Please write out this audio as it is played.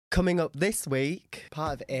Coming up this week,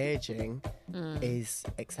 part of ageing is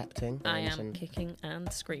accepting. I am kicking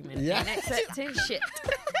and screaming. Yeah. And accepting shit.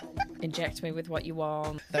 Inject me with what you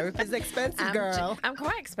want. Therapy's expensive, girl. I'm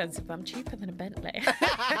quite expensive. I'm cheaper than a Bentley.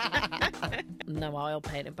 No oil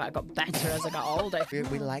painting, but I got better as I got older.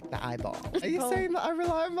 We like the eyeball. Are you saying that I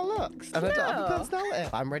rely on my looks and I don't have a personality?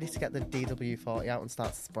 I'm ready to get the DW40 out and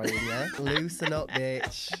start spraying you. Loosen up,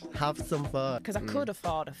 bitch. Have some fun. Because I could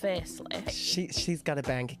afford a facelift. She's got a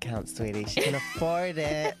bank account, sweetie. She can afford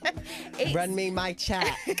it. Run me my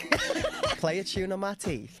check. Play a tune on my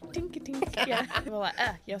teeth. Dinky dink. Yeah. We're like,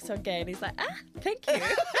 you're so gay. And he's like, thank you.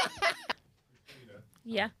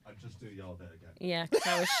 Yeah. I'd just do your bit again. Yeah,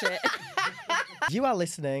 that was shit. You are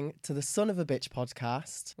listening to the Son of a Bitch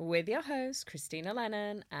podcast. With your hosts, Christina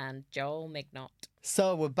Lennon and Joel Mignot.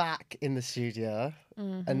 So we're back in the studio.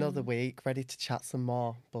 Another week, ready to chat some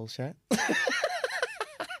more bullshit.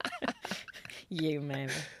 You,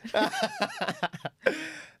 maybe.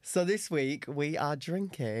 So this week, we are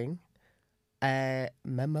drinking a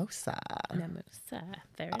mimosa. Mimosa.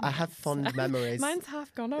 Very I have nice. fond memories. Mine's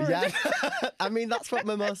half gone already. Yeah, I mean, that's what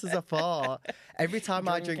mimosas are for. Every time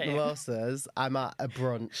I drink Drinking. mimosas, I'm at a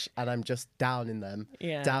brunch and I'm just downing them.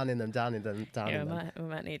 Yeah. Downing them. Yeah, them. we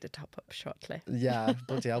might need a top up shortly. Yeah,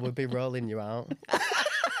 bloody hell, we'll be rolling you out.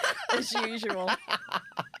 As usual.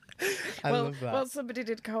 I love that. Well, somebody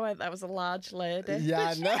did comment that was a large lady.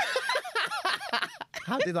 Yeah, no.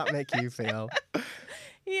 How did that make you feel?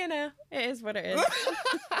 You know, it is what it is.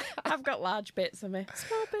 I've got large bits of me.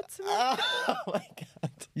 Small bits of me. Oh my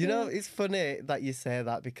God. You know, it's funny that you say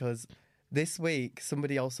that because this week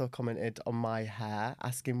somebody also commented on my hair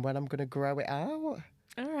asking when I'm going to grow it out.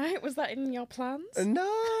 All right. Was that in your plans?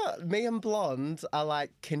 No, me and blonde are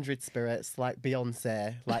like kindred spirits, like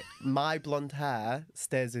Beyonce. Like my blonde hair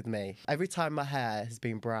stays with me. Every time my hair has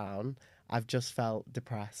been brown, I've just felt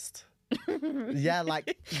depressed. Yeah,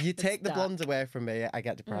 like you take the dark. blonde away from me, I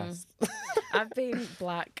get depressed. I've been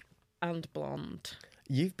black and blonde.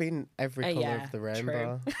 You've been every colour yeah, of the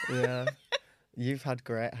rainbow. Yeah. You've had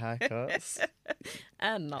great haircuts.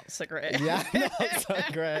 And not so great. Yeah, not so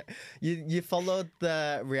great. You followed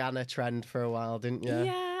the Rihanna trend for a while, didn't you?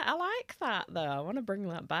 Yeah, I like that though. I want to bring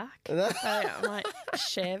that back. I might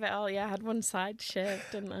shave it all. Yeah, I had one side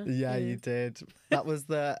shaved, didn't I? Yeah, you did. That was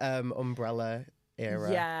the umbrella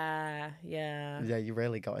era. Yeah. Yeah, you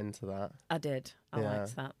really got into that. I did. I Yeah.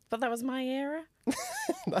 liked that. But that was my era.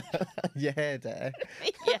 Your hair day.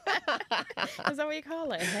 Yeah. Is that what you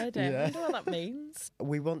call it? A hair day? Yeah. I wonder what that means.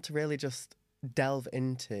 We want to really just delve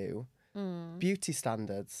into beauty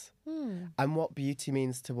standards and what beauty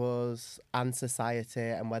means to us and society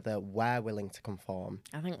and whether we're willing to conform.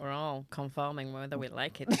 I think we're all conforming whether we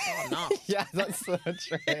like it or not. Yeah, that's so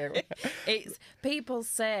true. It's people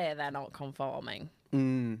say they're not conforming,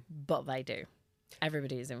 but they do.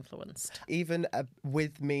 Everybody is influenced. Even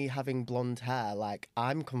with me having blonde hair, like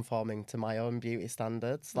I'm conforming to my own beauty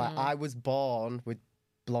standards. Like I was born with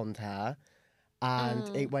blonde hair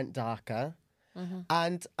and it went darker.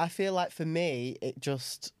 And I feel like for me,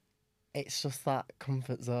 it's just that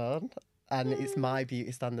comfort zone. And it's my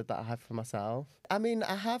beauty standard that I have for myself. I mean,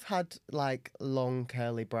 I have had like long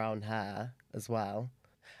curly brown hair as well.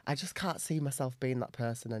 I just can't see myself being that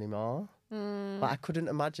person anymore. Like I couldn't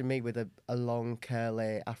imagine me with a long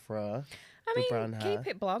curly afro with brown hair. Keep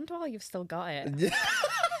it blonde while you've still got it.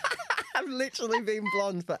 I've literally been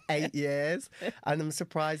blonde for 8 years and I'm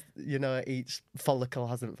surprised, each follicle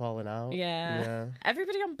hasn't fallen out. Yeah.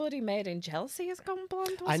 Everybody on Bloody Made in Chelsea has gone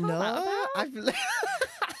blonde. What's I know. all that about?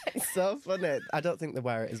 It's so funny. I don't think they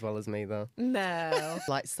wear it as well as me though. No.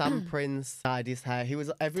 Like Sam Prince dyed his hair. He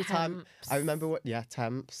was every time. I remember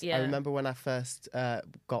Temps. Yeah. I remember when I first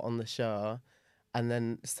got on the show, and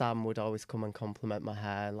then Sam would always come and compliment my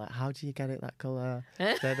hair and like, how do you get it that colour?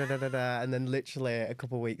 And then literally a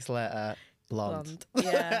couple of weeks later, blonde.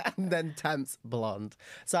 Yeah. And then Temps blonde.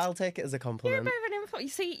 So I'll take it as a You're a compliment. bit of an info. You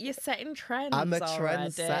see, you're setting trends. I'm a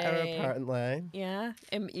already. trendsetter apparently. Yeah.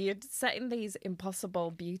 You're setting these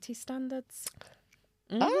impossible beauty standards.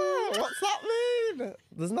 Oh, what's that mean?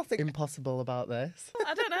 There's nothing impossible about this.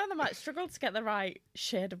 I don't know. They might struggle to get the right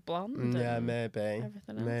shade of blonde. Yeah, and maybe.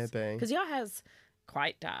 everything else. Maybe. Because your hair's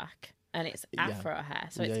quite dark and it's afro hair,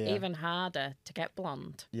 so it's Yeah. even harder to get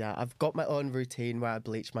blonde. Yeah, I've got my own routine where I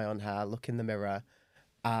bleach my own hair, look in the mirror,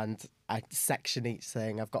 and I section each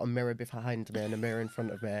thing. I've got a mirror behind me and a mirror in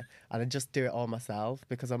front of me, and I just do it all myself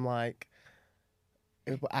because I'm like,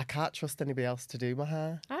 I can't trust anybody else to do my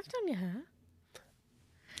hair. I've done your hair.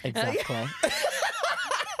 Exactly.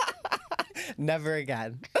 Never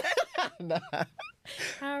again. No.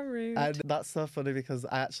 How rude. And that's so funny because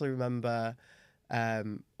I actually remember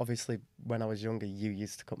Obviously, when I was younger, you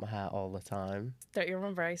used to cut my hair all the time. Don't you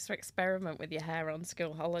remember I used to experiment with your hair on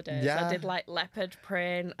school holidays? Yeah. I did like leopard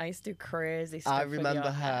print. I used to do crazy stuff. I with remember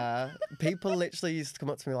your hair. her. People literally used to come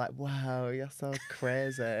up to me like, wow, you're so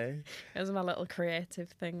crazy. It was my little creative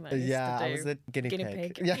thing that I used Yeah, to do. I was a guinea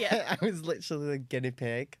pig. Yeah. Yeah, I was literally the guinea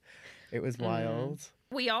pig. It was wild.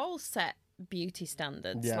 We all set beauty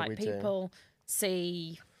standards. Yeah, like we do. people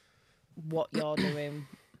see what you're doing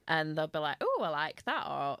and they'll be like, oh, I like that.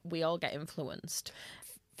 Or we all get influenced.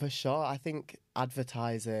 For sure. I think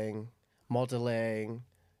advertising, modelling,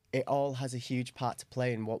 it all has a huge part to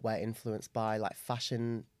play in what we're influenced by. Like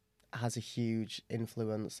fashion has a huge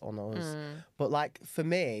influence on us. But like for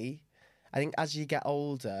me, I think as you get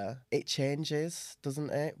older, it changes, doesn't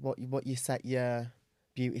it? What you set your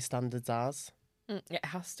beauty standards as. It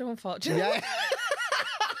has to, unfortunately. Yeah.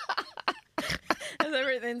 As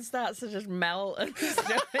everything starts to just melt and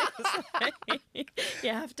stuff, it's like, you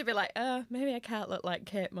have to be like, maybe I can't look like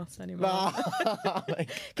Kate Moss anymore.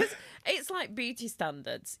 Because it's like beauty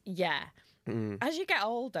standards, yeah. As you get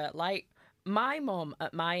older, like my mum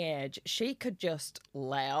at my age, she could just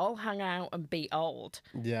let all hang out and be old.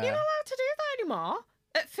 Yeah. You're not allowed to do that anymore.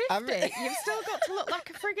 At 50, you've still got to look like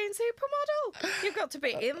a frigging supermodel. You've got to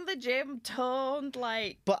be in the gym, toned,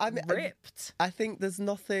 like ripped. I think there's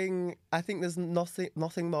nothing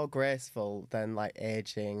more graceful than like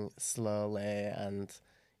aging slowly and,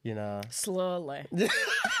 you know. Slowly.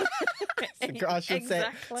 I should say,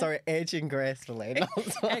 sorry, aging gracefully.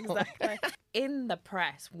 Exactly. In the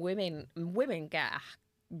press, women get a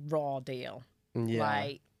raw deal. Yeah.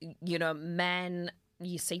 Like, you know, men,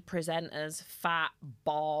 you see presenters, fat,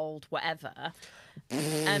 bald, whatever,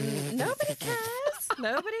 and nobody cares.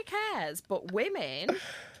 Nobody cares. But women,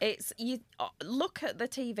 it's, you look at the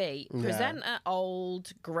TV, presenter,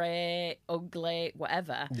 old, grey, ugly,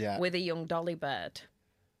 whatever, with a young dolly bird.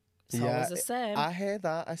 It's always the same. I hear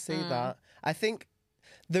that. I see that. I think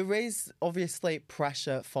there is obviously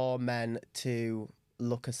pressure for men to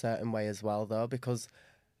look a certain way as well, though, because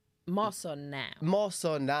more so now. More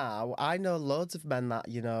so now. I know loads of men that,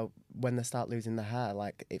 you know, when they start losing their hair,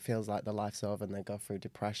 like, it feels like their life's over and they go through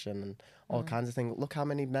depression and all kinds of things. Look how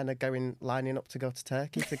many men are lining up to go to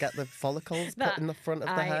Turkey to get the follicles put in the front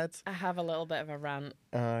of the head. I have a little bit of a rant.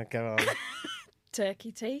 Go on.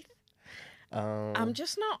 Turkey teeth. I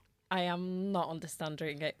am not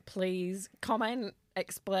understanding it. Please comment,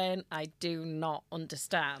 explain. I do not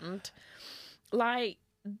understand. Like,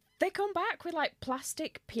 they come back with like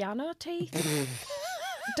plastic piano teeth.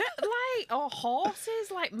 Or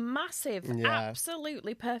horses, like massive,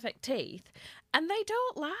 absolutely perfect teeth. And they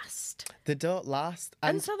don't last. They don't last.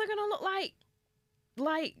 And so they're going to look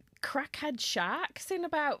like crackhead sharks in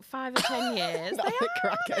about 5 or 10 years.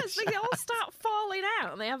 They all start falling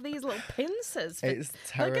out and they have these little pincers. It's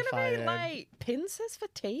terrifying. They're going to be like pincers for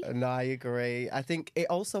teeth. No, I agree. I think it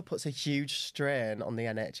also puts a huge strain on the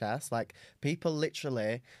NHS. Like, people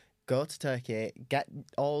literally go to Turkey, get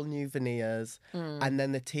all new veneers, and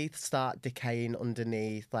then the teeth start decaying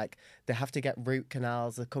underneath. Like, they have to get root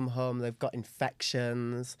canals. They come home, they've got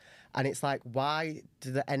infections. And it's like, why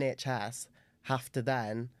do the NHS have to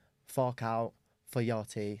then fork out for your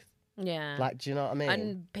teeth? Yeah. Like, do you know what I mean?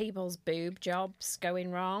 And people's boob jobs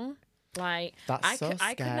going wrong. Like, That's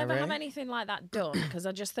I could never have anything like that done because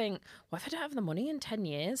I just think, what if I don't have the money in 10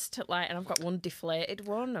 years to, like, and I've got one deflated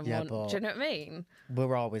one and one. Do you know what I mean?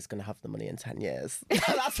 We're always going to have the money in 10 years.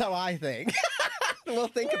 That's how I think. We'll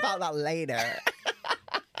think about that later.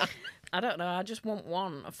 I don't know. I just want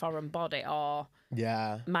a foreign body or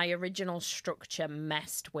my original structure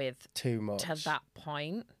messed with too much to that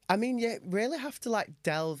point. I mean, you really have to like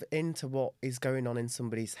delve into what is going on in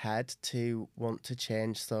somebody's head to want to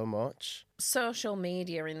change so much. Social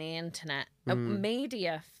media and the internet,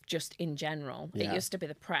 media just in general. It used to be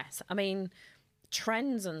the press. I mean,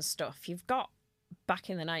 trends and stuff. You've got back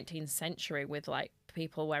in the 19th century with like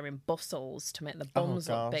people wearing bustles to make the bums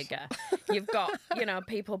look bigger. You've got, you know,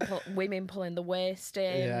 women pulling the waist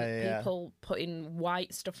in, people putting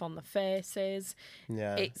white stuff on the faces.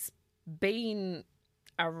 Yeah. It's been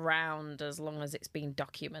around as long as it's been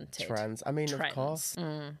documented. Trends. I mean, of course.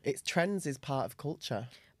 It's trends is part of culture.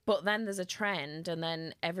 But then there's a trend and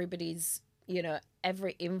then everybody's, you know,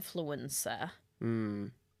 every influencer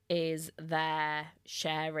is there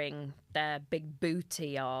sharing their big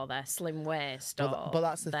booty or their slim waist but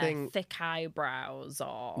that's the their thing. Thick eyebrows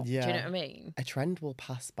or do you know what I mean? A trend will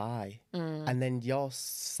pass by and then you're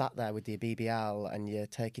sat there with your BBL and your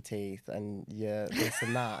turkey teeth and your this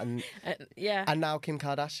and that and and now Kim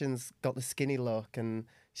Kardashian's got the skinny look and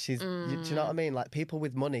she's do you know what I mean? Like, people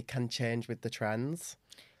with money can change with the trends.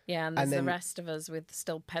 Yeah, and there's And then- the rest of us with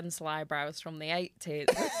still pencil eyebrows from the 80s.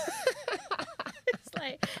 It's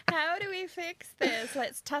like, how do we fix this?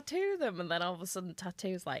 Let's tattoo them. And then all of a sudden,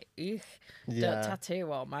 tattoos like, ugh, Yeah. don't tattoo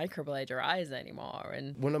or microblade your eyes anymore.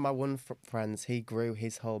 And One of my friends, he grew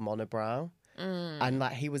his whole monobrow. And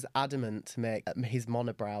like he was adamant to make his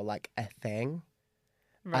monobrow like a thing.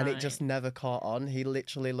 And it just never caught on. He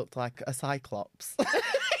literally looked like a cyclops.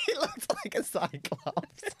 He looked like a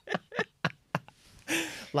cyclops.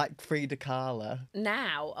 Like Frida Kahlo.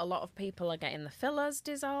 Now, a lot of people are getting the fillers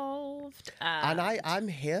dissolved. And I'm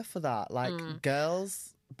here for that. Like,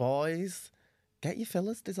 girls, boys, get your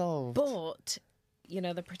fillers dissolved. But, you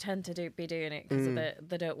know, they pretend to be doing it because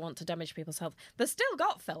they don't want to damage people's health. They still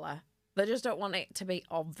got filler. They just don't want it to be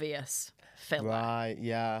obvious filler. Right,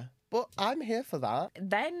 yeah. But I'm here for that.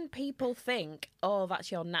 Then people think, oh, that's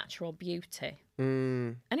your natural beauty.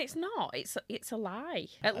 And it's not. It's a lie.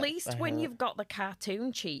 At least when you've got the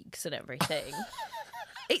cartoon cheeks and everything.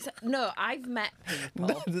 I've met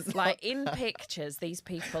people, like in pictures, these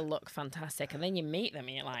people look fantastic. And then you meet them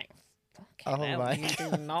and you're like, Oh hell, my you do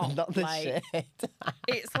God. not. Not the like, shit.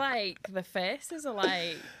 It's like the faces are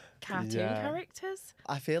like cartoon characters.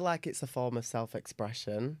 I feel like it's a form of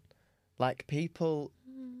self-expression. Like, people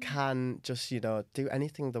can just, you know, do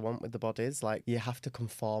anything they want with the bodies. Like, you have to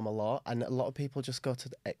conform a lot. And a lot of people just go to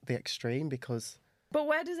the extreme because... But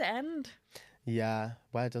where does it end? Yeah,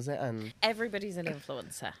 where does it end? Everybody's an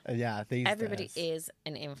influencer. Yeah, Everybody days. is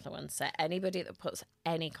an influencer. Anybody that puts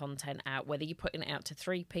any content out, whether you're putting it out to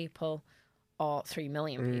 3 people or 3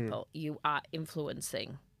 million people, you are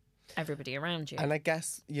influencing everybody around you. And I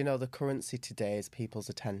guess, you know, the currency today is people's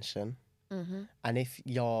attention. And if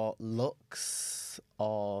your looks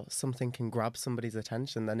or something can grab somebody's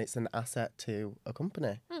attention, then it's an asset to a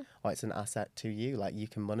company or it's an asset to you. Like, you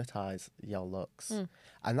can monetize your looks.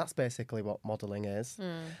 And that's basically what modelling is.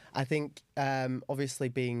 I think, obviously,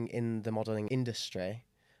 being in the modelling industry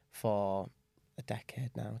for a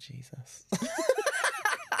decade now, Jesus.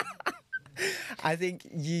 I think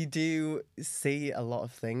you do see a lot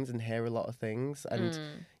of things and hear a lot of things, and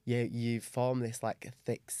you form this like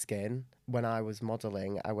thick skin. When I was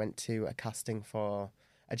modelling, I went to a casting for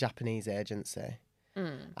a Japanese agency,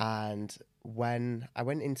 and when I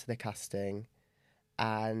went into the casting,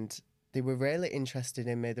 and they were really interested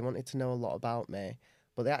in me, they wanted to know a lot about me,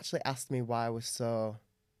 but they actually asked me why I was so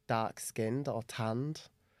dark-skinned or tanned.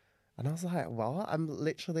 And I was like, what? I'm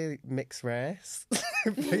literally mixed race.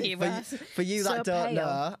 for you so that don't pale.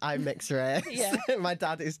 know, I'm mixed race. Yeah. My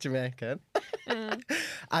dad is Jamaican.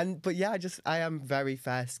 But yeah, I am very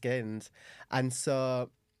fair skinned. And so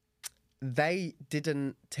they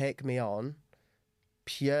didn't take me on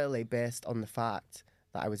purely based on the fact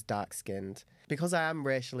that I was dark skinned. Because I am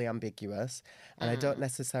racially ambiguous and I don't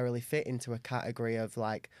necessarily fit into a category of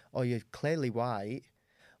like, oh, you're clearly white,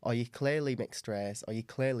 or you're clearly mixed race, or you're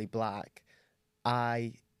clearly black.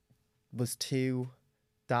 I was too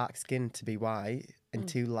dark-skinned to be white and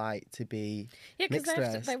too light to be mixed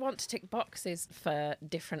race. Because they want to tick boxes for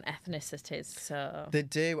different ethnicities, so... They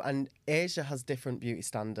do, and Asia has different beauty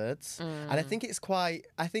standards. And I think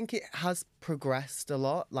I think it has progressed a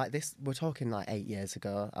lot. Like this, we're talking like 8 years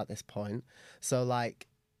ago at this point. So like,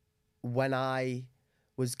 when I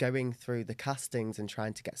was going through the castings and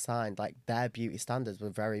trying to get signed, like their beauty standards were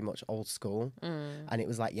very much old school. And it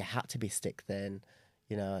was like you had to be stick thin,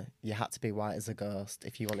 you know, you had to be white as a ghost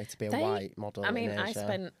if you wanted to be a white model. I mean, in Asia. I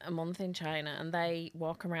spent a month in China and they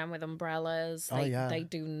walk around with umbrellas. They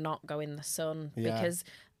do not go in the sun because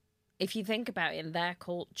if you think about it, in their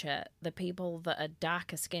culture, the people that are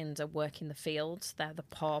darker skinned are working the fields. They're the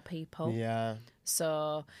poor people. Yeah.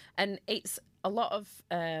 So, and it's a lot of,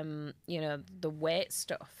 you know, the weight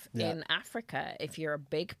stuff in Africa. If you're a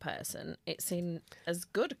big person, it's seen as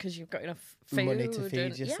good because you've got enough food. Money to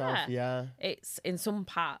feed yourself, yeah. It's in some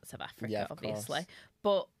parts of Africa, Yeah, of obviously. course.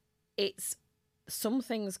 But it's, some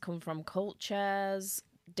things come from cultures,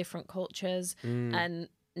 different cultures. And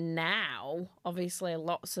now, obviously,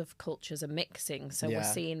 lots of cultures are mixing. So we're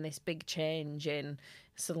seeing this big change in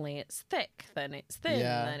suddenly it's thick, then it's thin,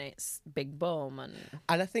 then it's big bum. And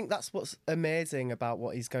I think that's what's amazing about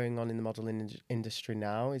what is going on in the modelling industry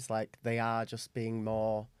now is like they are just being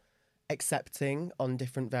more accepting on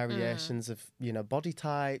different variations of, you know, body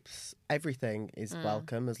types. Everything is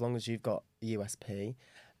welcome as long as you've got USP.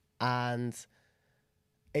 And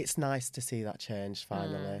it's nice to see that change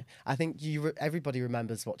finally. I think everybody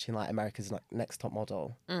remembers watching like America's Next Top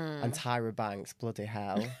Model and Tyra Banks, bloody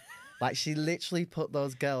hell. Like, she literally put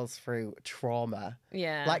those girls through trauma.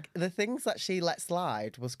 yeah. Like, the things that she let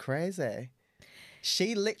slide was crazy.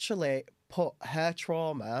 She literally put her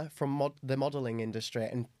trauma from the modelling industry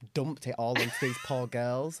and dumped it all into these poor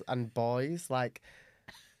girls and boys. Like,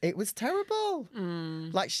 it was terrible.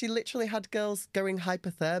 Like, she literally had girls going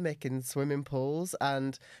hypothermic in swimming pools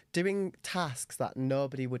and doing tasks that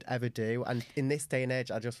nobody would ever do. And in this day and age,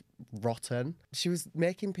 are just rotten. She was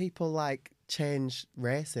making people, like, change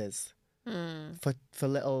races for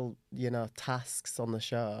little, tasks on the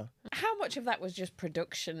show. How much of that was just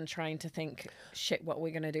production trying to think, shit, what are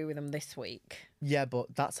we going to do with them this week? Yeah,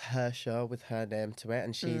 but that's her show with her name to it,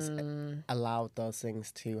 and she's allowed those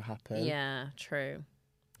things to happen. Yeah, true.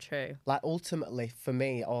 Like, ultimately, for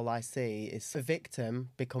me, all I see is a victim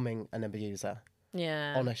becoming an abuser.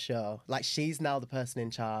 Yeah. On a show. Like, she's now the person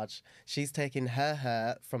in charge. She's taken her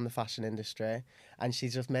hurt from the fashion industry and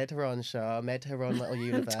she's just made her own show, made her own little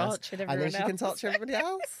universe. And then she can torture everybody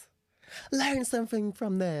else. Learn something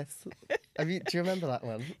from this. Do you remember that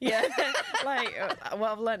one? Yeah. Like,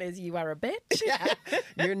 what I've learned is you are a bitch. Yeah.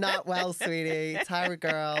 You're not well, sweetie. Tyra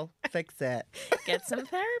girl. Fix it. Get some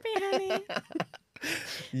therapy, honey.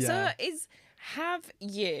 Yeah. So have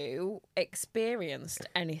you experienced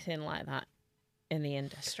anything like that in the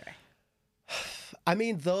industry? I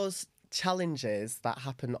mean, those challenges that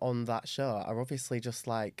happen on that show are obviously just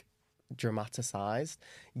like dramatised.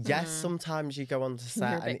 Yes, sometimes you go on to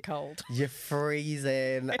set You're a bit cold. You're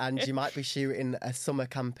freezing and you might be shooting a summer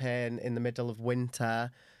campaign in the middle of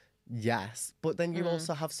winter. Yes, but then you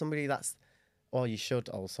also have somebody or you should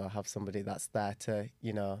also have somebody that's there to,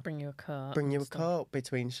 bring you a coat. Bring you a coat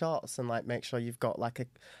between shots and like make sure you've got like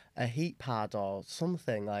a heat pad or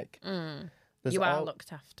something like. You are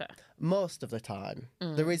looked after. Most of the time.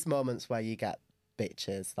 There is moments where you get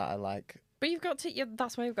bitches that are like... But you've got to...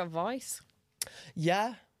 that's why you've got voice.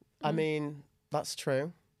 Yeah. I mean, that's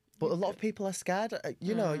true. But a lot of people are scared.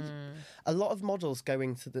 A lot of models go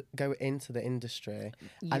into the industry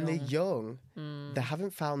and they're young. They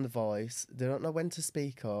haven't found the voice. They don't know when to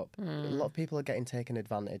speak up. A lot of people are getting taken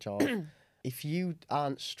advantage of. If you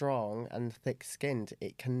aren't strong and thick-skinned,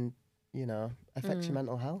 it can... affect your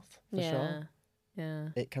mental health, for sure. Yeah.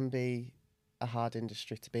 It can be a hard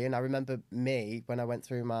industry to be in. I remember me, when I went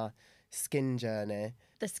through my skin journey.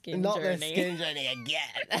 The skin Not journey. the skin journey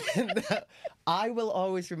again. I will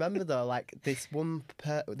always remember, though, like, this one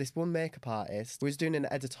makeup artist was doing an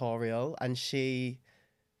editorial and she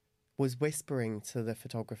was whispering to the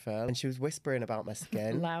photographer and she was whispering about my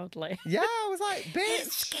skin. Loudly. Yeah, I was like, bitch.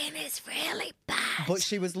 His skin is really bad. But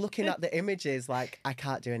she was looking at the images like, I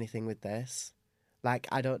can't do anything with this. Like,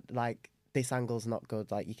 I don't, like, this angle's not good.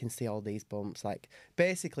 Like, you can see all these bumps. Like,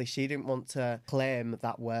 basically, she didn't want to claim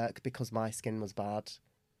that work because my skin was bad.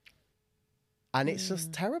 And it's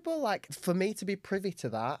just terrible. Like, for me to be privy to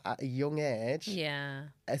that at a young age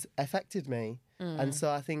has affected me. And so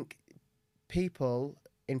I think people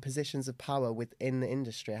in positions of power within the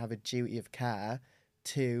industry have a duty of care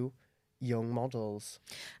to young models.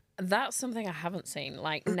 That's something I haven't seen.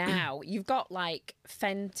 Like, now you've got like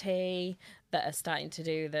Fenty that are starting to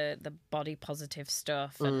do the body positive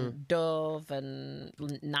stuff, and Dove and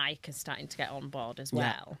Nike are starting to get on board as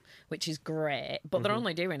well, which is great. But they're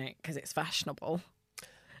only doing it because it's fashionable.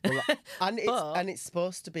 Well, and it's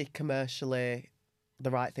supposed to be commercially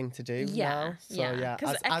the right thing to do now. So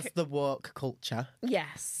as the woke culture.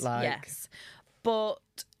 Yes. But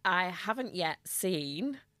I haven't yet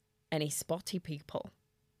seen any spotty people.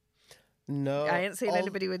 No. I ain't seen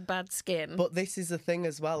anybody with bad skin. But this is the thing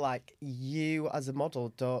as well, like, you as a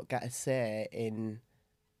model don't get a say in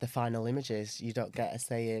the final images. You don't get a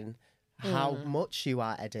say in how much you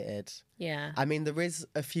are edited. Yeah. I mean, there is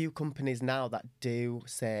a few companies now that do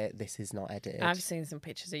say this is not edited. I've seen some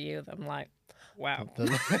pictures of you that I'm like, wow.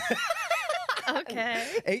 Okay.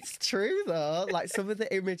 It's true, though. Like, some of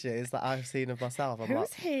the images that I've seen of myself, I'm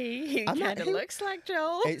Who's he? He kind of looks like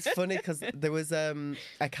Joel. It's funny because there was a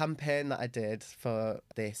campaign that I did for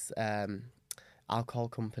this alcohol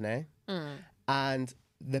company. And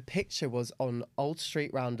the picture was on Old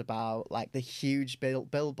Street Roundabout, like the huge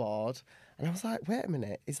billboard. And I was like, wait a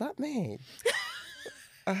minute, is that me?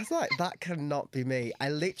 I was like, that cannot be me.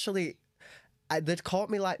 They'd caught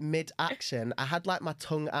me like mid-action. I had like my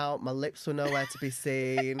tongue out, my lips were nowhere to be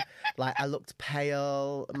seen. Like, I looked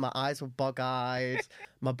pale, my eyes were bug-eyed.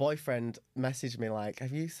 My boyfriend messaged me like,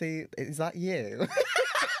 have you seen, is that you?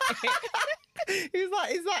 He was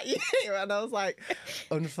like, is that you? And I was like,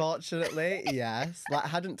 unfortunately, yes. Like, I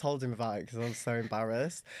hadn't told him about it because I was so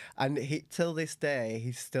embarrassed. And till this day,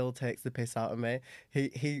 he still takes the piss out of me.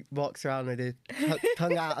 He walks around with his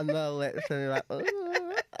tongue out and no lips and he's like,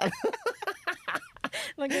 ooh.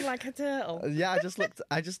 Looking like a turtle. Yeah,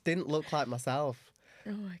 I just didn't look like myself.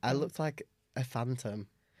 Oh my God. I looked like a phantom.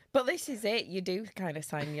 But this is it. You do kind of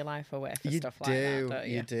sign your life away for stuff like that, don't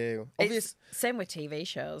you? You do. It's same with TV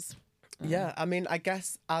shows. Yeah, I mean, I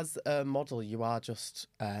guess as a model, you are just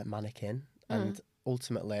a mannequin, and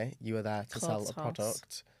ultimately, you are there to sell a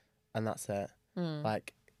product, and that's it.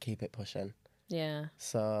 Like, keep it pushing. Yeah.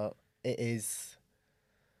 So it is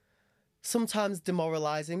sometimes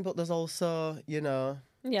demoralising, but there's also,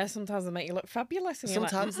 Yeah, sometimes they make you look fabulous. And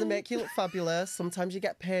sometimes they make you look fabulous. Sometimes you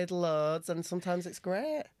get paid loads, and sometimes it's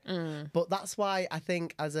great. But that's why I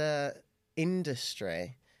think as a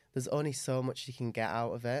industry, there's only so much you can get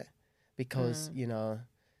out of it. Because,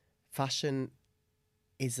 fashion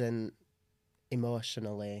isn't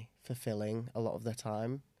emotionally fulfilling a lot of the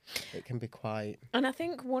time. It can be quite... And I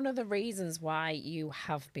think one of the reasons why you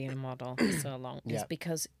have been a model for so long is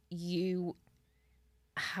because you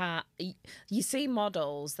see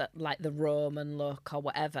models that like the Roman look or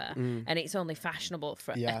whatever, and it's only fashionable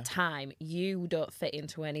for a time. You don't fit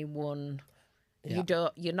into any one...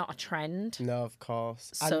 You're not a trend. No, of course.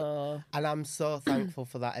 So... And I'm so thankful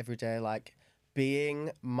for that every day. Like, being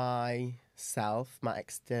myself, my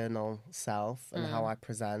external self, and how I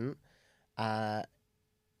present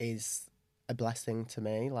is a blessing to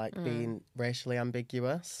me. Like, being racially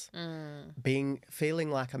ambiguous, feeling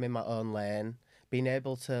like I'm in my own lane, being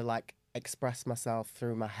able to, like, express myself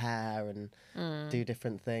through my hair and do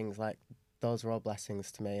different things. Like, those are all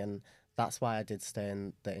blessings to me. And that's why I did stay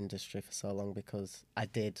in the industry for so long, because I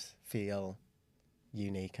did feel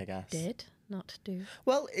unique, I guess. Did? Not do.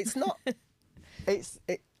 Well, it's not...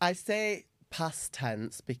 I say past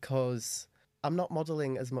tense because I'm not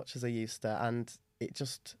modelling as much as I used to, and it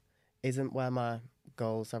just isn't where my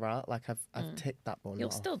goals are at. Like, I've ticked that one You'll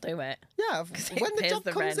off. still do it. Yeah, when the job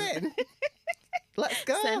comes in, let's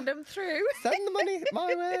go. Send them through. Send the money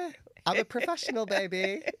my way. I'm a professional,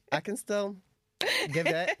 baby. I can still give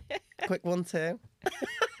it. Quick 1-2.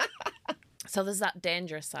 So there's that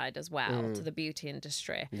dangerous side as well to the beauty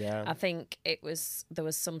industry. Yeah. I think there was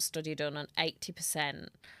some study done on 80%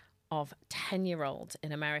 of 10-year-olds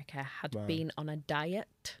in America had been on a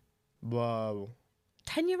diet. Whoa.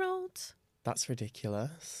 10-year-olds? That's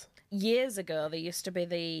ridiculous. Years ago, there used to be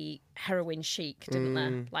the heroin chic, didn't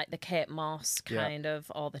there? Like the Kate Moss kind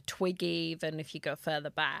of, or the Twig even, if you go further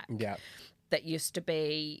back. Yeah. That used to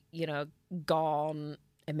be, gone,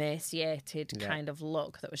 emaciated kind of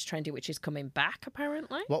look that was trendy, which is coming back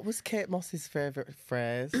apparently. What was Kate Moss's favourite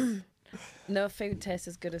phrase? No food tastes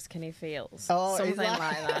as good as Skinny feels. Oh, something like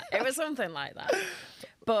that. It was something like that.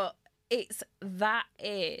 But that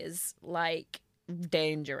is like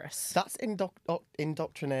dangerous. That's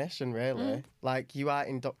indoctrination, really. Like, you are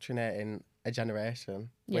indoctrinating a generation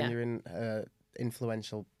when you're in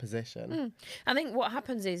influential position. I think what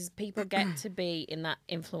happens is people get to be in that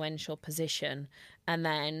influential position, and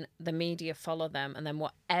then the media follow them, and then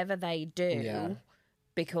whatever they do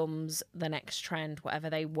becomes the next trend. Whatever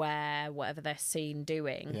they wear, whatever they're seen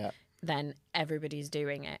doing, then everybody's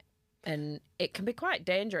doing it. And it can be quite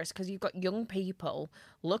dangerous because you've got young people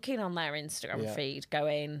looking on their Instagram feed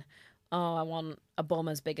going, oh, I want a bum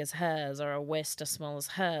as big as hers, or a waist as small as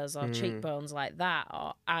hers, or cheekbones like that,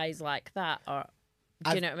 or eyes like that, or...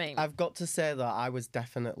 Do you know what I mean? I've got to say that I was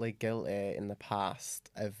definitely guilty in the past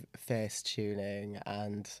of face tuning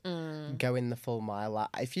and going the full mile. Like,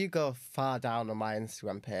 if you go far down on my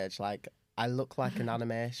Instagram page, like, I look like an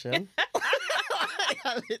animation.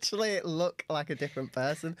 I literally look like a different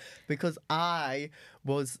person because I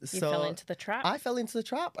was You fell into the trap. I fell into the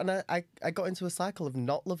trap, and I got into a cycle of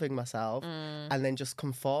not loving myself and then just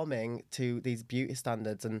conforming to these beauty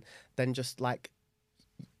standards, and then just like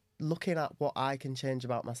looking at what I can change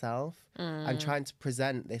about myself and trying to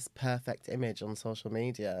present this perfect image on social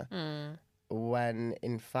media when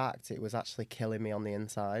in fact it was actually killing me on the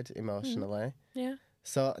inside emotionally. Yeah.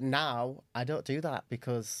 So now I don't do that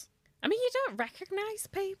because... I mean, you don't recognise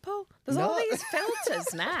people. There's all these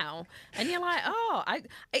filters now, and you're like, oh,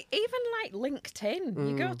 even like LinkedIn.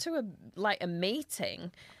 You go to a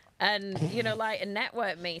meeting, and like a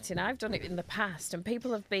network meeting. I've done it in the past, and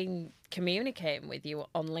people have been communicating with you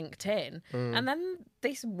on LinkedIn, and then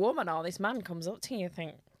this woman or this man comes up to you and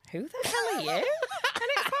think, who the hell are you? And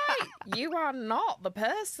it's like, you are not the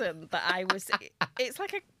person that I was. It's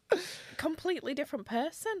like a completely different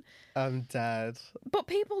person. I'm dead. But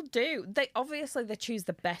people do. They choose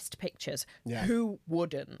the best pictures. Yeah. Who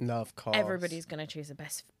wouldn't? No, of course. Everybody's going to choose the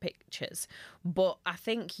best pictures. But I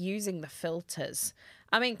think using the filters,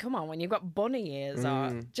 I mean, come on, when you've got bunny ears or,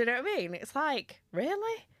 do you know what I mean? It's like,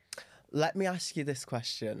 really? Let me ask you this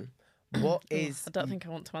question. What is... I don't think I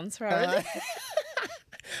want to answer already.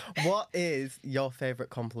 What is your favourite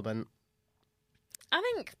compliment? I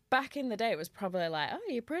think back in the day it was probably like, oh,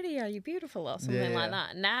 you're pretty, are you beautiful, or something like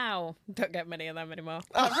that. Now, don't get many of them anymore.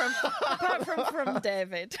 Apart from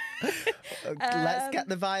David. Let's get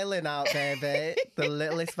the violin out, baby. The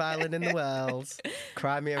littlest violin in the world.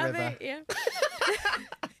 Cry me a river.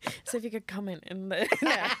 So if you could comment in the...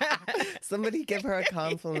 Somebody give her a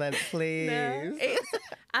compliment, please. No,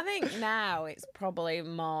 I think now it's probably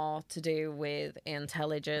more to do with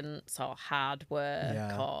intelligence or hard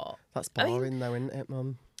work or... That's boring though, isn't it,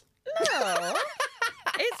 Mum? No.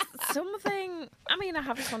 It's something... I mean, I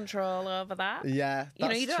have control over that. Yeah,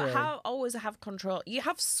 that's you don't true. always have control. You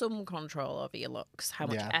have some control over your looks, how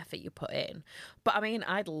much effort you put in. But I mean,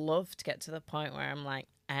 I'd love to get to the point where I'm like,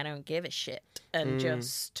 I don't give a shit. And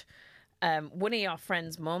just... one of your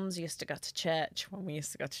friends' mums used to go to church when we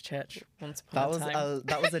used to go to church once upon a time.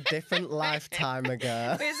 That was a different lifetime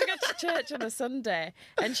ago. We used to go to church on a Sunday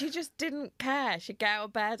and she just didn't care. She'd get out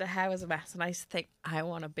of bed, her hair was a mess, and I used to think, I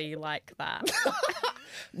want to be like that.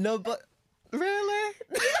 No, but really?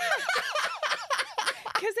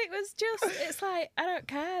 Because it was just, it's like, I don't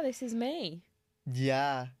care, this is me.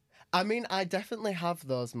 Yeah. I mean, I definitely have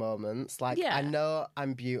those moments. Like, I know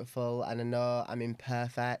I'm beautiful and I know I'm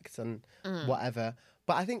imperfect and whatever.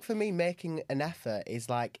 But I think for me, making an effort is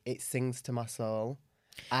like, it sings to my soul.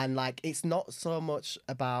 And like, it's not so much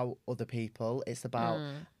about other people. It's about,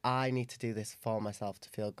 I need to do this for myself to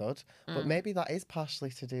feel good. But maybe that is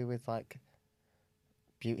partially to do with like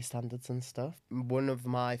beauty standards and stuff. One of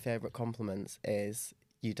my favourite compliments is,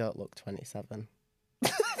 you don't look 27.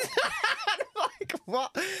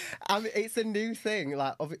 What? I mean, it's a new thing,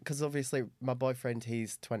 like, because obviously my boyfriend,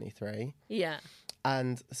 he's 23. Yeah.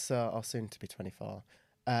 And so, or soon to be 24.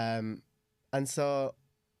 And so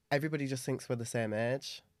everybody just thinks we're the same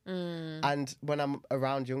age. And when I'm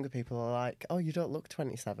around younger people, are like, oh, you don't look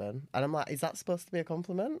 27. And I'm like, is that supposed to be a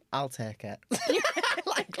compliment? I'll take it.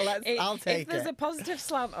 I'll take it. If there's a positive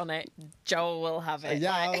slant on it, Joel will have it.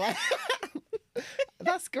 Yeah,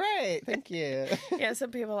 that's great, thank you. Yeah, some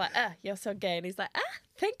people are like, you're so gay. And he's like,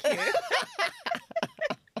 thank you.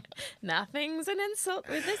 Nothing's an insult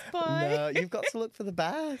with this boy. No, you've got to look for the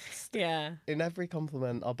best. Yeah. In every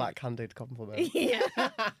compliment or backhanded compliment. Yeah.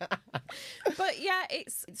 But yeah,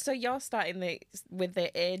 it's so you're starting with the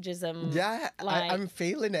ageism. Yeah, like... I'm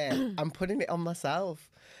feeling it. I'm putting it on myself.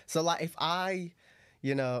 So like if I,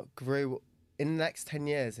 grew in the next 10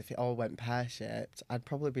 years, if it all went pear-shaped, I'd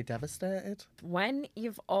probably be devastated. When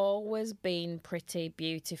you've always been pretty,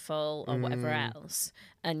 beautiful or whatever else,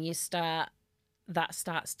 and that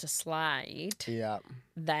starts to slide,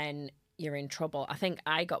 then you're in trouble. I think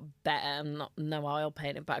I got better, no oil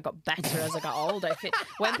painting, but I got better as I got older.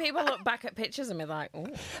 When people look back at pictures and be like, oh.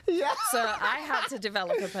 Yeah. So I had to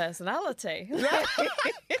develop a personality.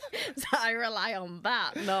 So I rely on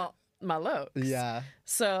that, not my looks. Yeah.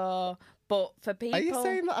 So... But for people... Are you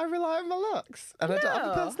saying that I rely on my looks and I don't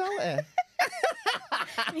have a personality?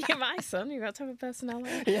 You're my son. You've got to have a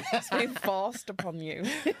personality. Yeah. It's been forced upon you.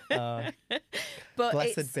 But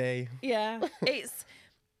blessed be. Yeah. It's...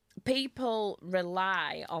 People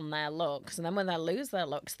rely on their looks, and then when they lose their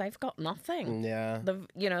looks, they've got nothing. Yeah. They've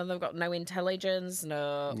got no intelligence,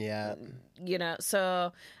 no... Yeah.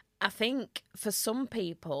 So I think for some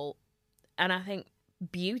people, and I think...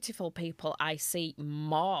 beautiful people I see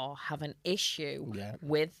more have an issue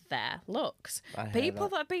with their looks. People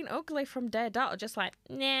that have been ugly from day dot are just like,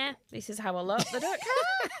 nah, this is how I look. They don't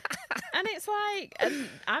care. And it's like, and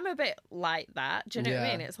I'm a bit like that. Do you know what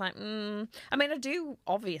I mean? It's like, I mean, I do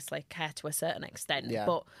obviously care to a certain extent,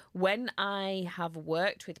 but when I have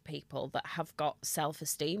worked with people that have got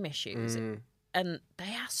self-esteem issues, and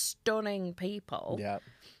they are stunning people,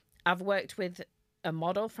 I've worked with a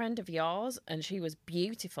model friend of yours, and she was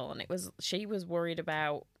beautiful, and she was worried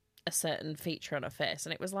about a certain feature on her face,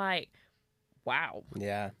 and it was like, wow.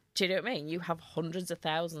 Yeah. Do you know what I mean? You have hundreds of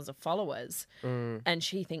thousands of followers, and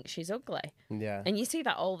she thinks she's ugly. Yeah. And you see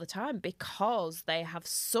that all the time because they have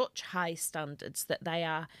such high standards that they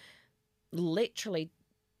are literally,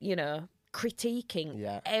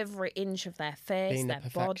 critiquing every inch of their face, being their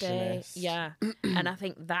body. Yeah. And I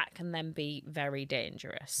think that can then be very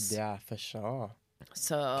dangerous. Yeah, for sure.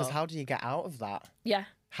 So, because how do you get out of that? Yeah.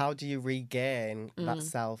 How do you regain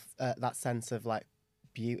that that sense of like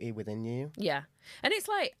beauty within you? Yeah. And it's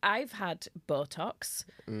like, I've had Botox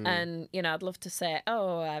and, I'd love to say,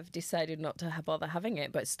 oh, I've decided not to bother having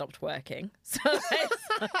it, but it stopped working. So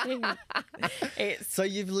So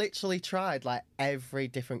you've literally tried like every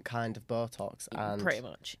different kind of Botox and pretty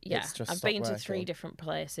much, yeah. It's just I've been to 3 different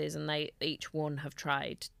places and they each one have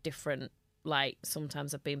tried different like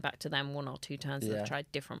sometimes I've been back to them 1 or 2 times and I've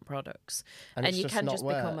tried different products, and you just can not just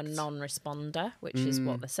become a worked. non-responder, which is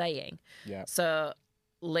what they're saying. Yeah. So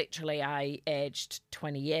literally I aged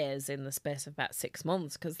 20 years in the space of about 6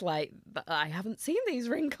 months because like I haven't seen these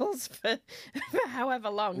wrinkles for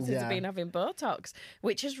however long since I've been having Botox,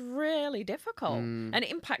 which is really difficult. And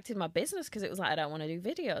it impacted my business because it was like I don't want to do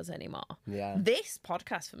videos anymore. Yeah. This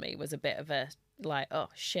podcast for me was a bit of a like, oh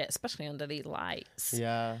shit, especially under these lights.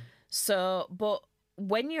 Yeah. So, but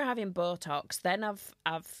when you're having Botox, then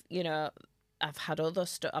I've you know, I've had other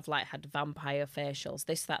stuff. I've like had vampire facials,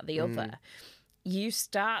 this, that, the other. You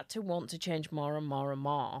start to want to change more and more and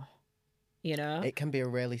more, you know? It can be a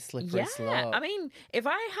really slippery slope. I mean, if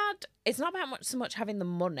I had, it's not about so much having the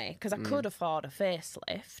money, because I could afford a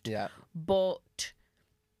facelift. Yeah. But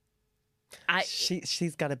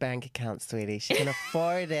she's got a bank account, sweetie. She can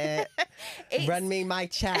afford it. Run me my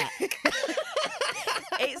check.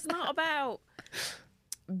 It's not about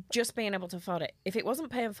just being able to afford it. If it wasn't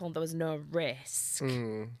painful and there was no risk,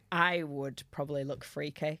 I would probably look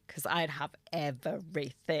freaky because I'd have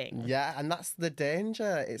everything. Yeah, and that's the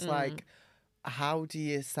danger. It's like, how do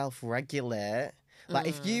you self-regulate? Like,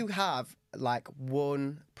 if you have, like,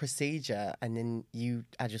 one procedure and then you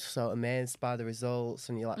are just so amazed by the results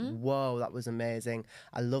and you're like, whoa, that was amazing.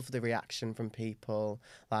 I love the reaction from people.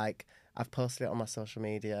 Like, I've posted it on my social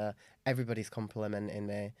media. Everybody's complimenting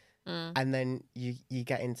me. And then you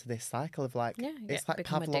get into this cycle of like, it's like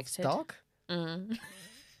Pavlov's dog.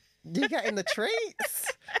 You're getting the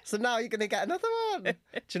treats. So now you're going to get another one. Do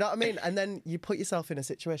you know what I mean? And then you put yourself in a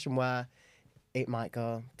situation where it might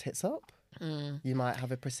go tits up. You might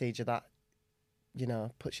have a procedure that, you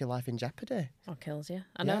know, puts your life in jeopardy. Or kills you.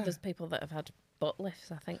 I know there's people that have had butt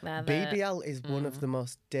lifts. I think they're BBL is one of the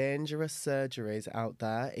most dangerous surgeries out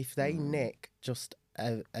there. If they nick just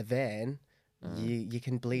a vein, you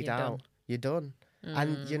can bleed You're out. done. You're done.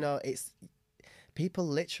 And, you know, it's people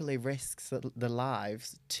literally risk their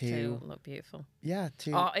lives to look beautiful. Yeah.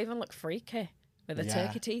 Or even look freaky with the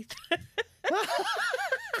turkey teeth.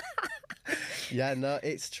 Yeah, no,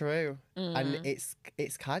 it's true. And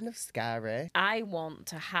it's kind of scary. I want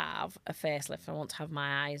to have a facelift. I want to have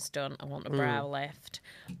my eyes done. I want a brow lift.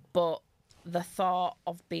 But the thought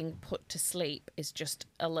of being put to sleep is just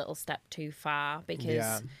a little step too far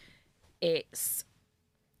because it's...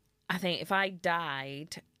 I think if I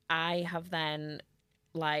died, I have then,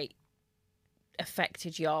 like,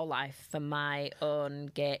 affected your life for my own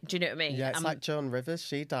gain. Do you know what I mean? Yeah, it's like Joan Rivers.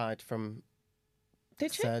 She died from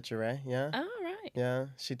surgery. Yeah. Oh, right. Yeah,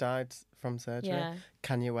 she died from surgery. Yeah.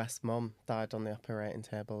 Kanye West's mum died on the operating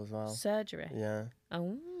table as well. Surgery? Yeah.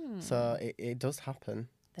 Oh. So it does happen.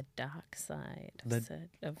 The dark side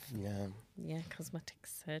of cosmetic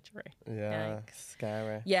surgery. Yeah, Yikes.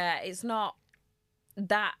 scary. Yeah, it's not...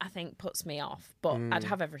 That, I think, puts me off. But I'd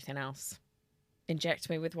have everything else. Inject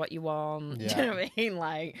me with what you want. Yeah. Do you know what I mean?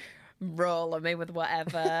 Like, roll me with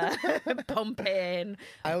whatever. Pump in.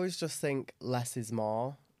 I always just think less is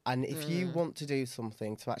more. And if you want to do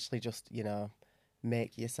something to actually just, you know,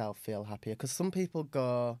 make yourself feel happier. Because some people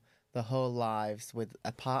go their whole lives with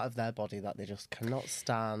a part of their body that they just cannot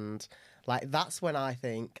stand. Like, that's when I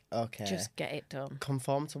think, okay. Just get it done.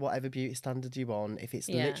 Conform to whatever beauty standard you want. If it's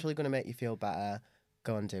literally going to make you feel better,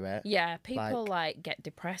 go and do it. Yeah, people like get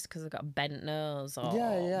depressed because they've got a bent nose or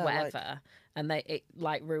whatever, and it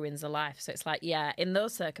like ruins their life. So it's like, yeah, in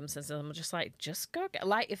those circumstances, I'm just like, just go get,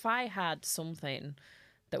 like, if I had something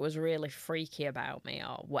that was really freaky about me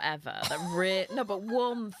or whatever, that no, but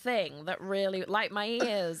one thing that really, like my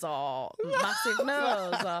ears or massive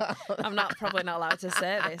nose, or I'm probably not allowed to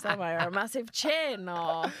say this, am I? Or a massive chin,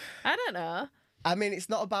 or I don't know. I mean, it's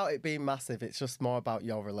not about it being massive. It's just more about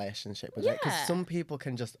your relationship with it. Because some people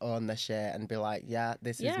can just own their shit and be like, yeah,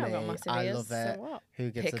 this is me. I love it. So what? Who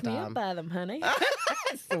gives a Pick damn? me up by them, honey.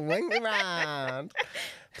 Swing around.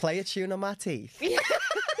 Play a tune on my teeth.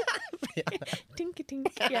 Tinky tink.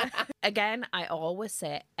 Yeah. Again, I always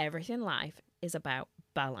say everything in life is about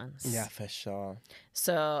balance. Yeah, for sure.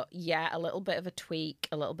 So, yeah, a little bit of a tweak,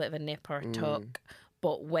 a little bit of a nip or a tuck.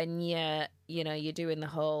 But when you're doing the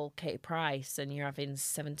whole Katie Price and you're having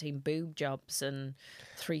 17 boob jobs and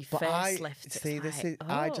 3 facelifts,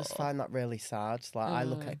 I just find that really sad. Like, I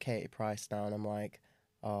look at Katie Price now and I'm like,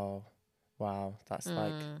 oh, wow, that's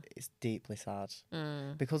like, it's deeply sad.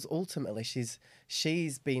 Because ultimately she's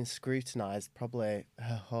been scrutinised probably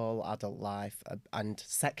her whole adult life and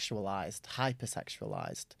sexualised,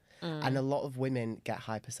 hypersexualised. And a lot of women get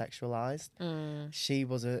hypersexualized. She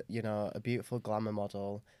was a beautiful glamour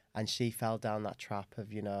model, and she fell down that trap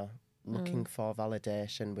of, looking for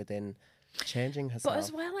validation within changing herself. But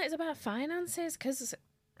as well, it's about finances, because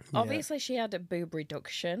Obviously, she had a boob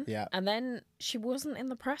reduction. Yeah. And then she wasn't in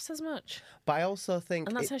the press as much. But I also think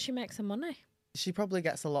And that's how she makes her money. she probably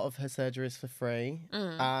gets a lot of her surgeries for free.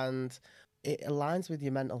 And it aligns with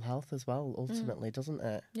your mental health as well, ultimately, doesn't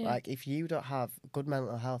it? Yeah. Like, if you don't have good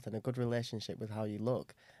mental health and a good relationship with how you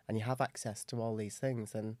look, and you have access to all these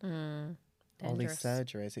things and all these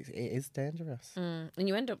surgeries, it is dangerous. And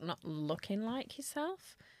you end up not looking like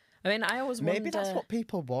yourself. I mean, I always Maybe wonder... that's what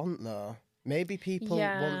people want, though. Maybe people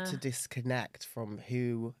want to disconnect from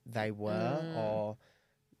who they were, or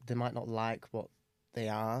they might not like what they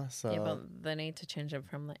are. So, yeah, but they need to change them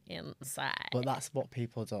from the inside. but that's what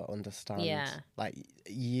people don't understand. Yeah. Like,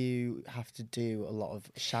 you have to do a lot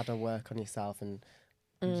of shadow work on yourself and,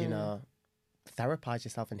 you know, therapize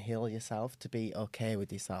yourself and heal yourself to be okay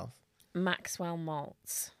with yourself. Maxwell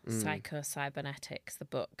Maltz, Psycho-Cybernetics, the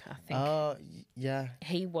book, I think. Oh, yeah.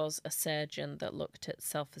 He was a surgeon that looked at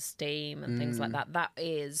self-esteem and things like that. That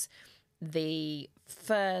is the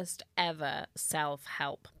first ever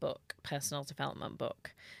self-help book, personal development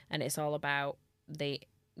book. And it's all about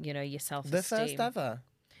your self-esteem. The first ever?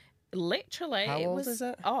 Literally. How old is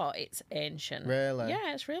it? Oh, it's ancient. Really?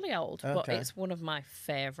 Yeah, it's really old, but it's one of my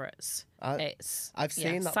favourites. I've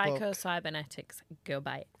seen that book. Psycho-Cybernetics, go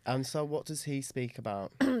buy it. And so what does he speak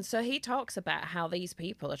about? So he talks about how these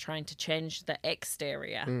people are trying to change the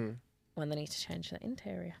exterior when they need to change the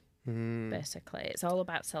interior. Basically, it's all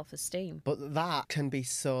about self-esteem. But that can be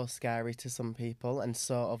so scary to some people and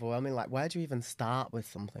so overwhelming. Like, where do you even start with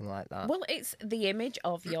something like that? Well, it's the image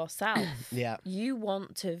of yourself. Yeah. You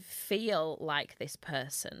want to feel like this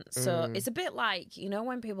person. So it's a bit like,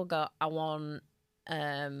 when people go, I want,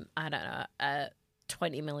 I don't know, a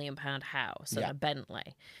 £20 million house and a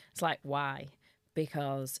Bentley. It's like, why?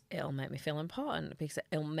 Because it'll make me feel important. Because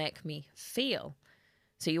it'll make me feel.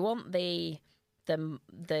 So you want the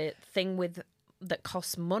thing that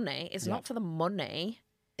costs money is not for the money.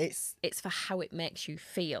 It's for how it makes you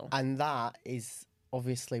feel. And that is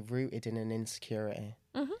obviously rooted in an insecurity.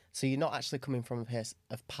 So you're not actually coming from a place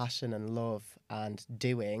of passion and love and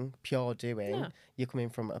pure doing. No. You're coming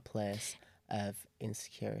from a place of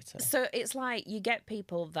insecurity. So it's like you get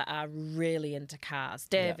people that are really into cars.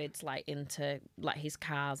 David's like into like his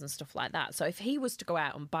cars and stuff like that. So if he was to go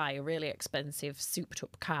out and buy a really expensive souped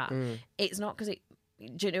up car, it's not because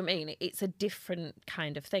do you know what I mean? It's a different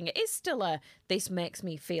kind of thing. It is still this makes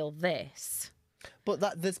me feel this. But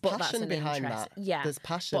there's passion behind that. Yeah. There's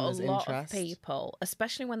passion, but there's interest. A lot interest. of people,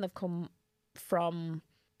 especially when they've come from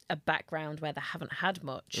a background where they haven't had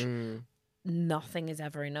much, nothing is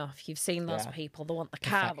ever enough. You've seen those people. They want the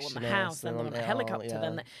car, they want the house, then they want the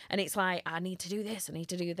helicopter. And it's like, I need to do this, I need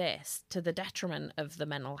to do this, to the detriment of the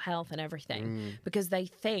mental health and everything, because they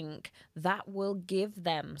think that will give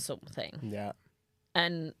them something. Yeah.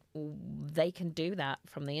 And they can do that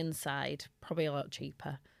from the inside, probably a lot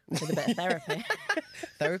cheaper with a bit of therapy.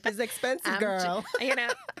 Therapy's expensive, girl.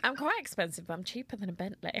 I'm quite expensive, but I'm cheaper than a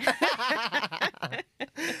Bentley.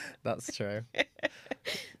 That's true.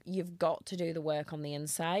 You've got to do the work on the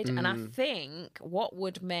inside. And I think what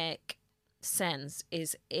would make sense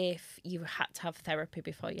is if you had to have therapy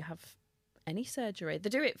before you have any surgery. They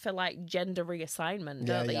do it for like gender reassignment,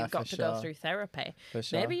 don't they? You've got to go through therapy. For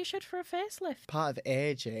sure. Maybe you should for a facelift. Part of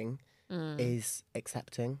aging is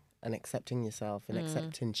accepting yourself and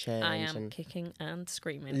accepting change. I am kicking and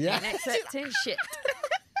screaming Yeah. and accepting shit.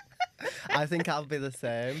 I think I'll be the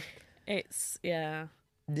same. Yeah.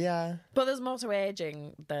 But there's more to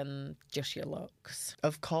aging than just your looks.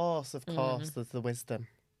 Of course, there's the wisdom.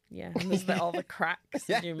 Yeah, and there's all the cracks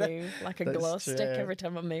as you move, like a glow true. stick every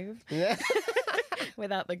time I move. Yeah.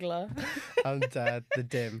 Without the glow. And the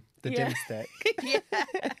dim stick. Yeah.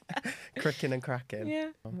 Cricking and cracking. Yeah.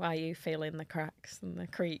 Why are you feeling the cracks and the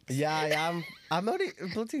creaks? Yeah, I am. I'm only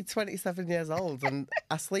bloody 27 years old and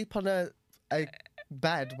I sleep on a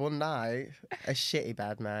bed one night, a shitty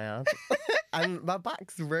bed, may I add, and my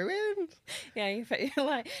back's ruined. Yeah, you feel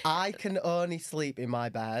like... I can only sleep in my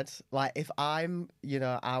bed. Like, if I'm,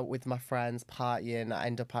 out with my friends partying, I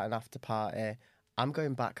end up at an after party, I'm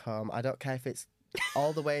going back home. I don't care if it's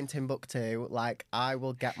all the way in Timbuktu. Like, I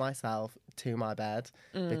will get myself to my bed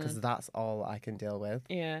because that's all I can deal with.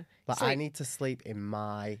 Yeah. But I need to sleep in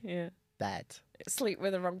my bed. Sleep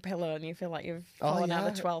with the wrong pillow and you feel like you've fallen out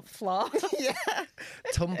of the 12th floor. Yeah.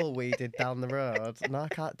 Tumbleweeded down the road. No, I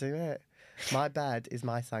can't do it. My bed is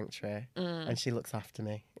my sanctuary and she looks after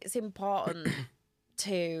me. It's important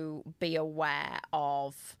to be aware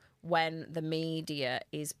of when the media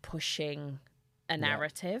is pushing a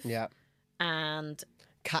narrative. Yeah. And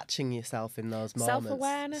catching yourself in those moments.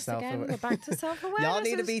 Self-awareness again. We're back to self-awareness. Y'all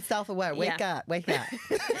need to be self-aware. Wake up. It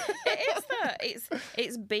is though.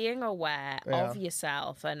 It's being aware of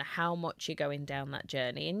yourself and how much you're going down that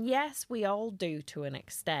journey. And yes, we all do to an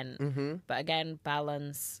extent. But again,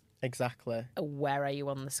 balance. Exactly. Where are you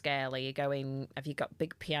on the scale? Are you going, have you got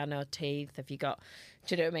big piano teeth? Have you got,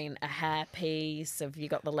 do you know what I mean, a hairpiece? Have you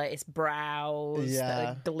got the latest brows that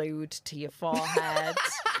are glued to your forehead?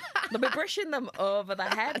 They'll be brushing them over the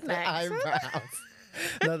head next. Eyebrows.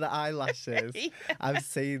 No, the eyelashes. I've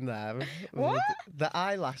seen them. What? The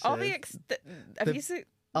eyelashes. Oh, have you seen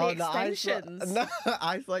the extensions? No,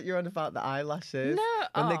 I thought you were on about the eyelashes. No.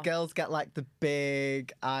 When the girls get like the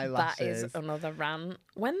big eyelashes. That is another rant.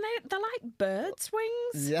 When they're like birds'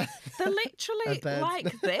 wings. Yeah. They're literally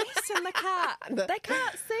like this and they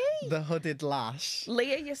can't see. The hooded lash.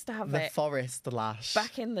 Leah used to have the it. Forest lash.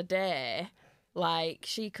 Back in the day.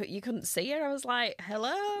 Like, you couldn't see her. I was like,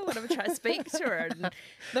 hello, when I would try to speak to her. And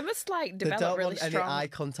they must, like, develop they don't really want strong... any eye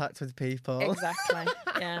contact with people. Exactly,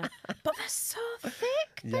 yeah. But they're so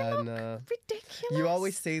thick. They look ridiculous. You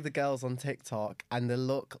always see the girls on TikTok and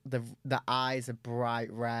the eyes are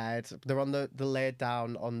bright red. They're on the laid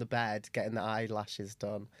down on the bed getting the eyelashes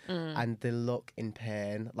done. And they look in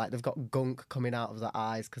pain. Like, they've got gunk coming out of their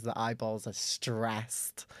eyes because their eyeballs are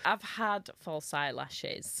stressed. I've had false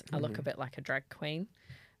eyelashes. I look a bit like a drag queen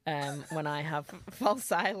when I have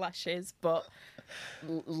false eyelashes, but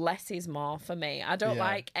less is more for me. I don't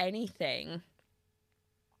like anything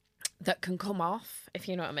that can come off, if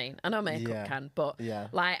you know what I mean. I know makeup can, but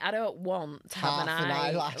like, I don't want to have an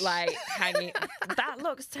eyelash like hanging. That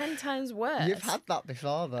looks 10 times worse. You've had that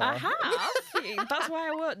before, though. I have. That's why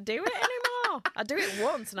I won't do it anymore. I do it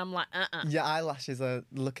once and I'm like, Your eyelashes are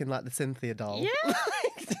looking like the Cynthia doll. Yeah.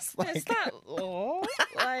 Just like... It's that,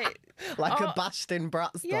 like a bashed-in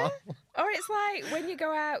Bratz doll. Or it's like when you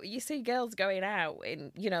go out, you see girls going out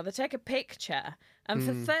and, they take a picture and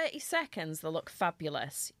for 30 seconds they look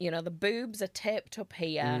fabulous. The boobs are taped up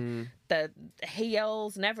here, the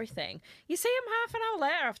heels and everything. You see them half an hour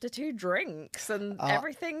later after 2 drinks and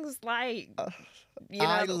everything's like,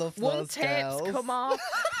 I love one those tape's girls. come off.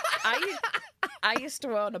 I used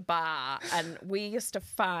to own a bar and we used to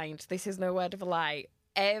find, this is no word of a lie,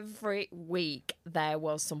 every week there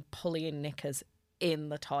was some pulling knickers in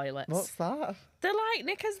the toilets. What's that? They're like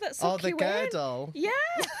knickers that suck you in. Oh, the girdle. Yeah.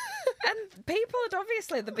 And people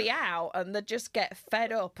they'd be out and they'd just get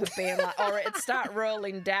fed up of being like, or it'd start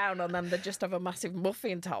rolling down and then they'd just have a massive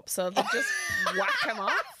muffin top. So they'd just whack them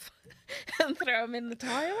off and throw them in the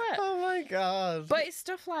toilet. Oh my God. But it's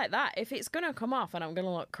stuff like that. If it's going to come off and I'm going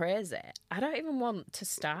to look crazy, I don't even want to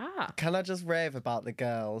start. Can I just rave about the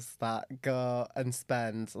girls that go and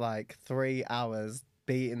spend like 3 hours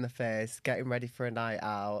beating the face, getting ready for a night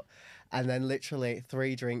out, and then literally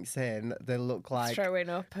 3 drinks in, they look like throwing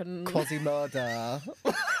up and Quasimodo.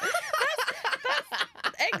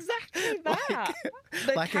 Exactly that.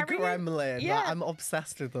 Like a gremlin. Yeah. Like, I'm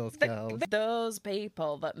obsessed with those girls. Those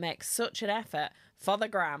people that make such an effort for the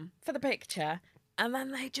gram, for the picture, and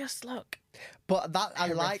then they just look. But I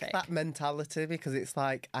horrific. like that mentality because it's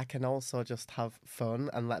like I can also just have fun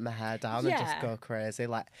and let my hair down and just go crazy.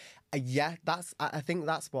 Like, I think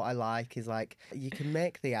that's what I like is like you can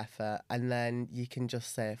make the effort and then you can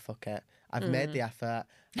just say, fuck it. I've made the effort.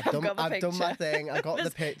 I've done my thing. I got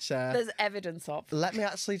the picture. There's evidence of. Let me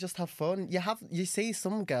actually just have fun. You see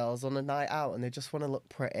some girls on a night out and they just want to look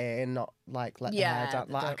pretty and not like let their hair down.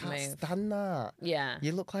 Like I can't stand that. Yeah.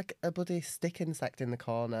 You look like a bloody stick insect in the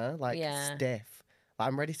corner, like stiff. Like,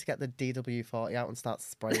 I'm ready to get the DW40 out and start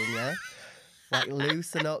spraying you. Like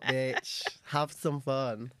loosen up, bitch. Have some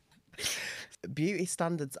fun. Beauty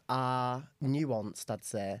standards are nuanced, I'd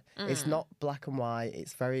say. It's not black and white.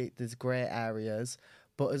 There's grey areas.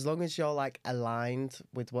 But as long as you're like aligned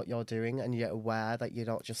with what you're doing and you're aware that you're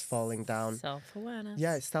not just falling down. Self-awareness.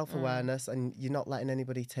 Yeah, it's self-awareness and you're not letting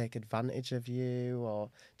anybody take advantage of you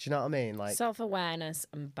or, do you know what I mean? Like self-awareness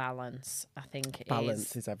and balance, I think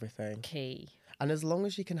balance is everything. Key. And as long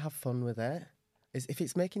as you can have fun with it, if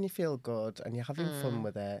it's making you feel good and you're having fun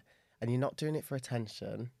with it and you're not doing it for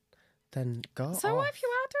attention, then go So off. what if you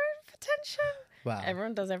are doing it for attention? Well,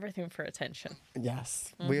 everyone does everything for attention.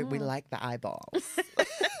 Yes, we like the eyeballs.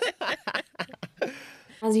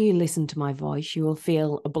 As you listen to my voice, you will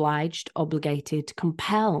feel obliged, obligated,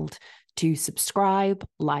 compelled to subscribe,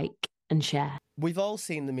 like, and share. We've all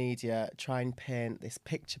seen the media try and paint this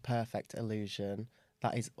picture-perfect illusion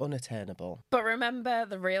that is unattainable. But remember,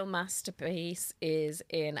 the real masterpiece is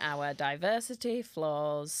in our diversity,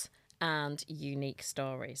 flaws, and unique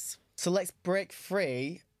stories. So let's break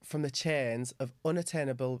free from the chains of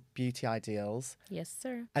unattainable beauty ideals Yes,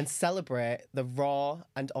 sir. and celebrate the raw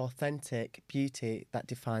and authentic beauty that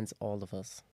defines all of us.